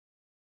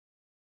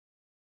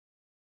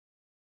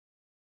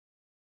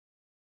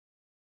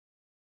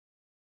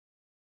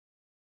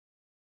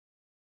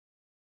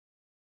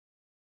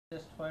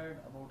Just fired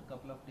about a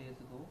couple of days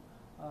ago.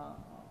 Uh,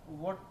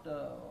 what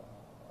uh,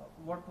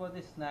 what were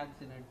the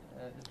snags in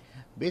it?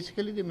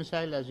 Basically, the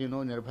missile, as you know,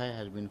 Nirbhay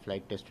has been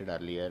flight tested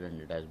earlier and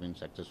it has been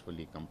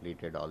successfully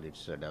completed all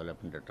its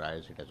development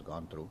trials it has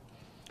gone through.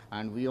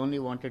 And we only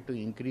wanted to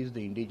increase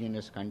the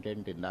indigenous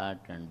content in that,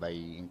 and by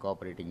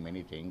incorporating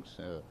many things,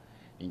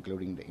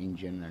 including the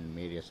engine and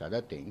various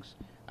other things.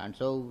 And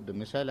so the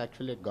missile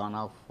actually gone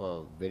off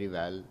very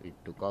well. It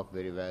took off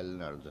very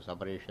well, the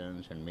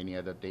separations and many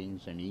other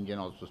things, and engine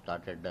also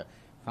started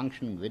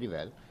functioning very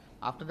well.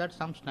 After that,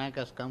 some snag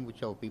has come,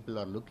 which our people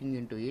are looking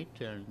into it,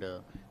 and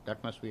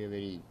that must be a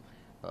very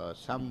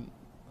some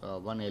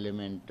one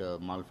element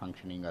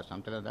malfunctioning or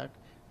something like that.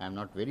 I am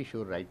not very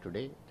sure right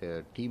today.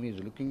 The team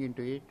is looking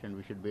into it, and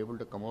we should be able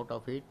to come out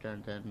of it,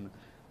 and then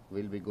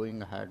we'll be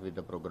going ahead with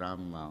the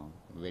program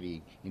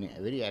in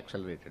a very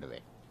accelerated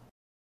way.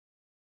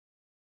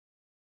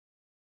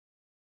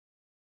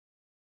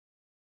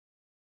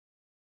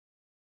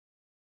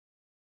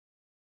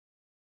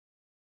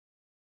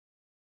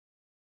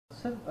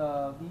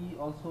 Sir, we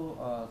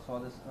also saw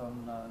this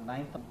on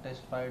 9th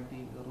test fired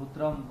the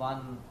Rudram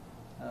 1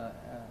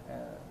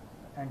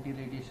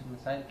 anti-radiation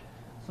missile.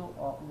 So,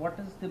 what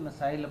is the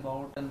missile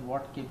about, and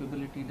what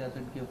capability does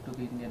it give to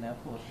the Indian Air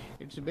Force?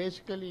 It's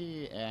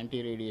basically an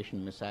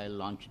anti-radiation missile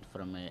launched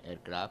from an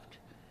aircraft,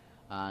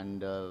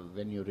 and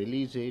when you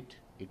release it,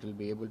 it will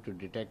be able to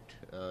detect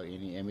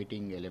any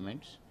emitting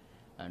elements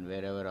and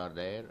wherever are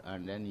there,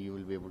 and then you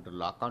will be able to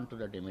lock onto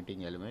that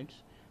emitting elements,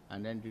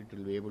 and then it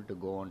will be able to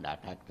go and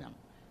attack them.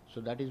 So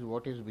that is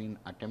what is being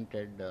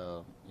attempted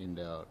in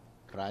the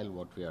trial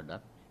what we have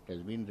done. It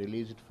has been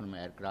released from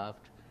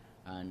aircraft,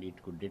 and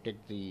it could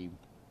detect the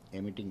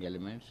emitting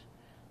elements,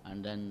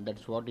 and then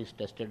that's what is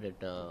tested at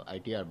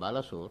ITR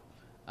Balasore,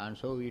 and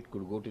so it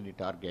could go to the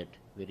target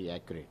very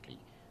accurately.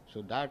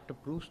 So that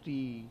proves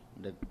the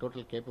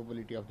total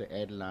capability of the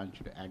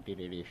air-launched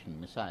anti-radiation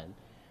missile,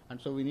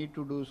 and so we need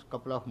to do a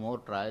couple of more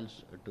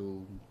trials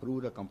to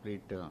prove the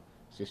complete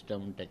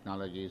system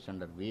technologies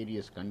under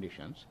various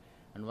conditions.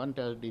 And once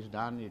that is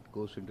done, it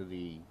goes into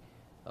the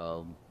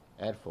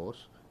Air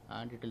Force,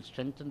 and it will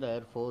strengthen the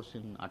Air Force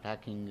in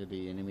attacking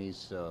the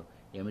enemy's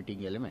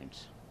emitting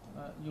elements.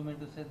 You mean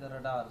to say the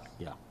radars?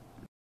 Yeah.